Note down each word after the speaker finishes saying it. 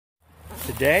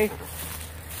Today,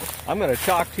 I'm going to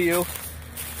talk to you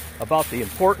about the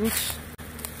importance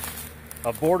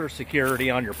of border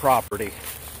security on your property.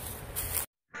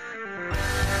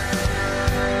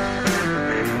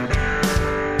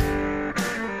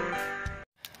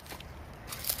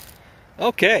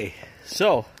 Okay,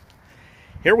 so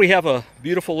here we have a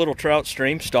beautiful little trout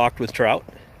stream stocked with trout.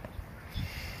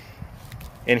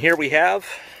 And here we have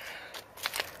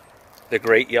the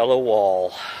Great Yellow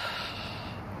Wall.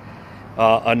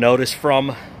 A notice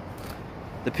from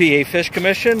the PA Fish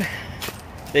Commission.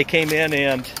 They came in,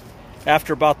 and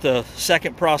after about the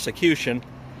second prosecution,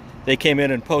 they came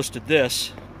in and posted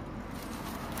this.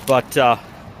 But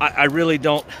I really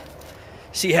don't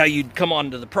see how you'd come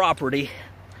onto the property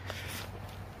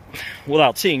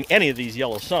without seeing any of these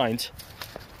yellow signs.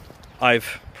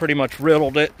 I've pretty much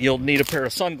riddled it. You'll need a pair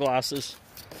of sunglasses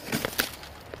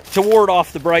to ward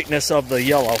off the brightness of the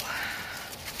yellow,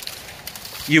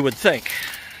 you would think.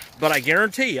 But I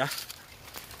guarantee you,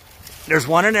 there's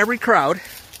one in every crowd.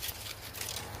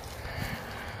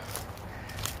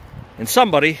 And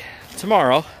somebody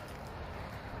tomorrow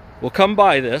will come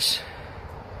by this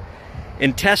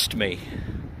and test me.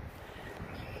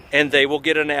 And they will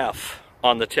get an F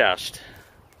on the test.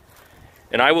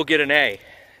 And I will get an A+,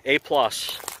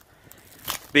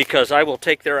 because I will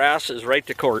take their asses right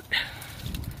to court.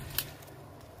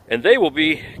 And they will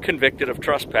be convicted of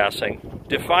trespassing,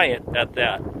 defiant at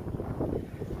that.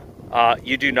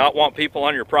 You do not want people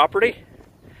on your property.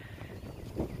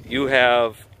 You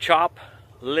have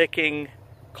chop-licking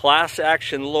class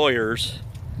action lawyers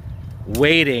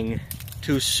waiting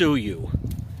to sue you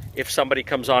if somebody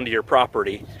comes onto your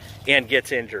property and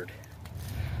gets injured.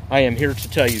 I am here to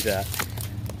tell you that.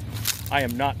 I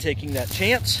am not taking that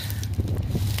chance.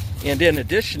 And in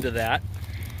addition to that,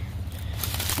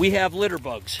 we have litter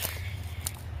bugs.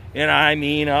 And I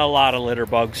mean a lot of litter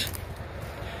bugs.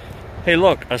 Hey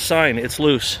look, a sign, it's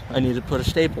loose. I need to put a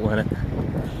staple in it.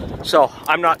 So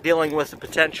I'm not dealing with the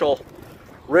potential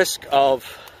risk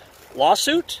of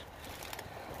lawsuit.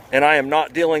 And I am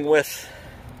not dealing with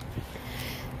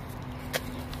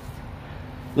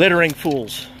littering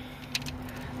fools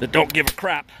that don't give a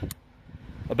crap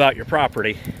about your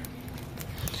property.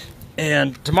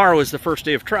 And tomorrow is the first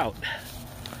day of trout.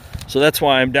 So that's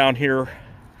why I'm down here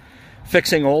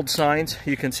fixing old signs.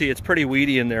 You can see it's pretty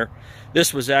weedy in there.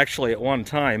 This was actually at one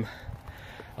time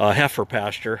a heifer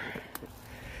pasture.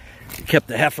 Kept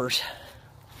the heifers.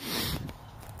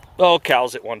 Oh,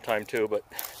 cows at one time too, but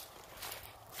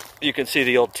you can see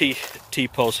the old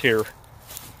T-post here.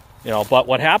 You know, but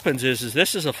what happens is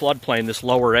this is a floodplain, this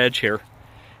lower edge here.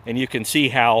 And you can see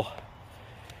how,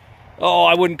 oh,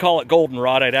 I wouldn't call it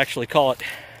goldenrod, I'd actually call it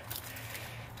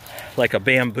like a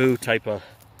bamboo type of,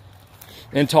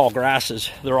 and tall grasses.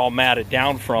 They're all matted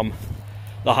down from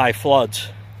the high floods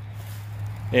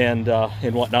and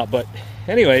whatnot. But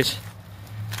anyways,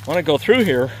 I want to go through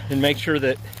here and make sure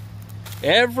that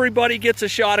everybody gets a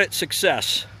shot at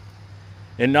success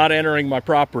in not entering my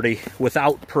property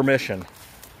without permission.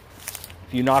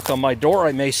 If you knock on my door,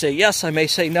 I may say yes, I may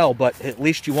say no, but at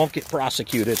least you won't get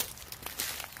prosecuted.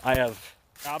 I have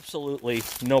absolutely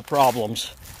no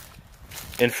problems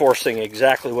enforcing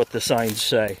exactly what the signs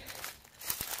say.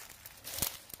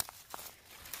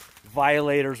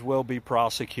 Violators will be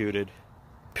prosecuted.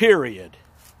 Period.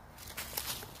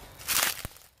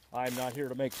 I'm not here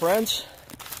to make friends.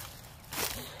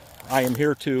 I am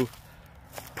here to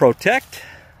protect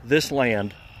this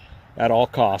land at all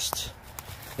costs.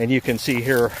 And you can see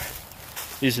here,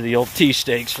 these are the old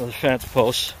T-stakes for the fence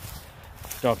posts.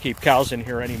 Don't keep cows in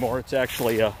here anymore. It's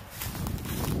actually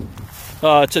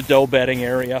it's a doe bedding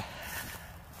area.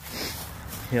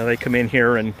 You know, they come in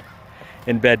here and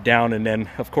bed down, and then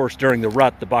of course during the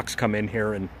rut the bucks come in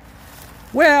here and,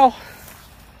 well,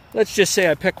 let's just say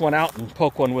I pick one out and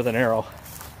poke one with an arrow.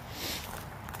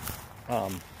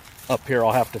 Up here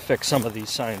I'll have to fix some of these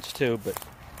signs too, but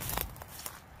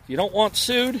if you don't want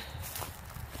sued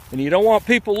and you don't want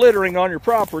people littering on your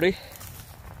property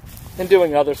and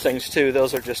doing other things too,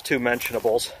 those are just two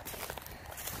mentionables.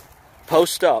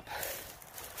 Post up,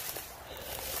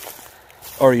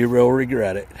 or you will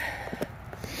regret it.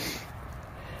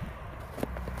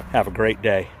 Have a great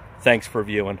day. Thanks for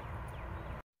viewing.